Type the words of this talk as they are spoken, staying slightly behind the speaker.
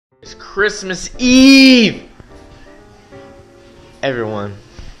It's Christmas Eve, everyone,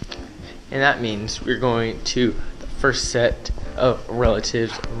 and that means we're going to the first set of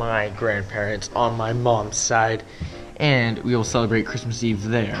relatives, my grandparents on my mom's side, and we will celebrate Christmas Eve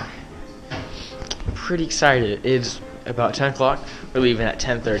there. Pretty excited. It's about 10 o'clock. We're leaving at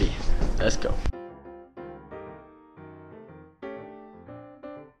 10:30. Let's go.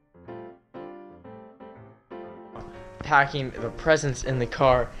 Packing the presents in the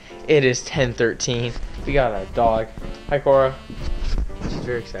car. It is 10:13. We got a dog. Hi, Cora. She's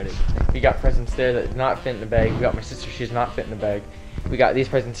very excited. We got presents there that did not fit in the bag. We got my sister. She's not fit in the bag. We got these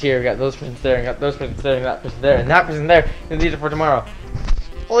presents here. We got those presents there. And got those presents there. And that present there. And that present there. And these are for tomorrow.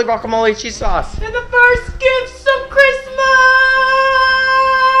 Holy guacamole cheese sauce. And the first gifts of Christmas.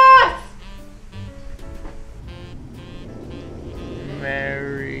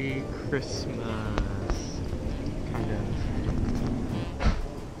 Merry Christmas.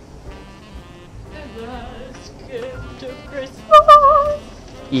 Gift of Christmas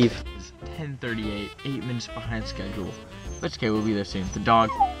Eve. It's 10:38, 8 minutes behind schedule. But it's okay, we'll be there soon. The dog,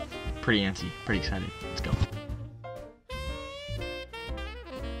 pretty antsy, pretty excited. Let's go.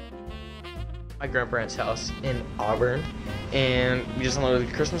 My grandparents' house in Auburn, and we just unloaded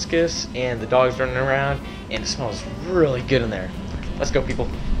the Christmas gifts, and the dog's running around, and it smells really good in there. Let's go, people.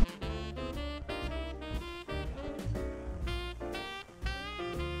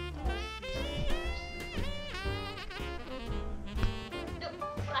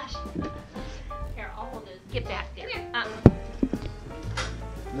 Here, I'll hold it. Get back there.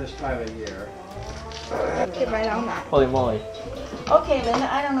 This time of year. Get right on that. Holy moly. Okay,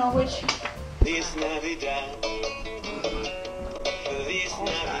 Linda, I don't know which. Feliz Navidad. Feliz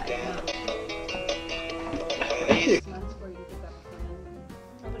Navidad. Feliz.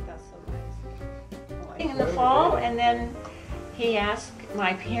 In the fall, and then he asked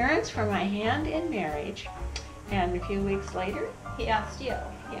my parents for my hand in marriage, and a few weeks later, He asked you.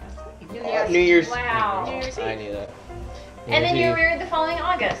 yes. New Year's. Wow. New Year's I Eve. knew that. And then New you Year's were married the following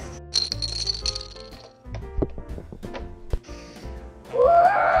August. Look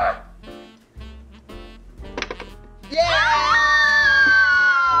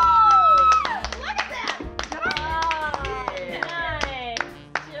at that!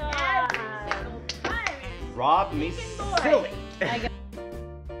 Nice. Rob me silly.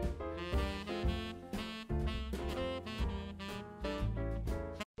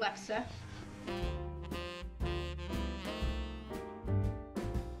 Alexa.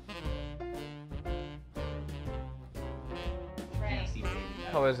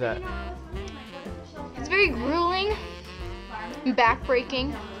 How was that? It's very grueling and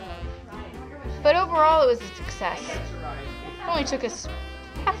backbreaking, but overall it was a success. It only took us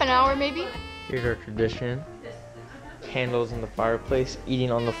half an hour maybe. Here's our tradition. Candles in the fireplace,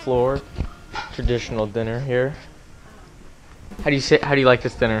 eating on the floor. Traditional dinner here. How do you like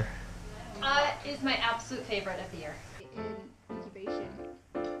this dinner? Is my absolute favorite of the year. In incubation,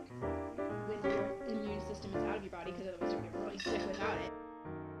 when your immune system is out of your body, because otherwise you're gonna get really sick without it.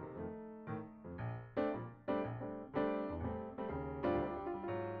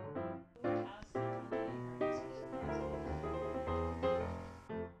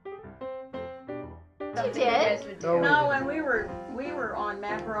 You did? No, when we were on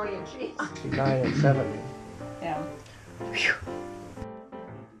macaroni and cheese. 9 and 70. Yeah.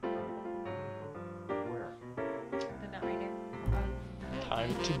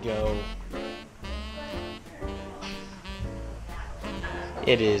 Time to go.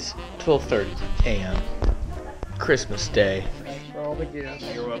 It is 12:30 a.m. Christmas Day. All the gifts.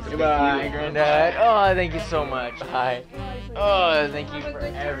 You're welcome. Goodbye, Granddad. Oh, thank you so much. Bye. Oh, thank you for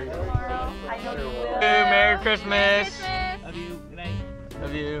everything. Merry Christmas. Love you. Good night.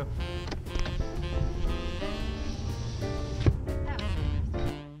 Love you.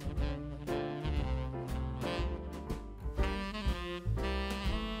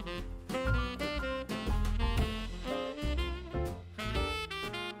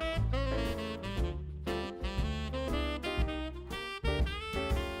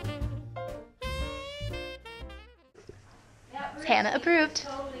 Hannah approved.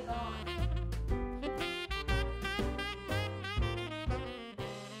 Totally gone.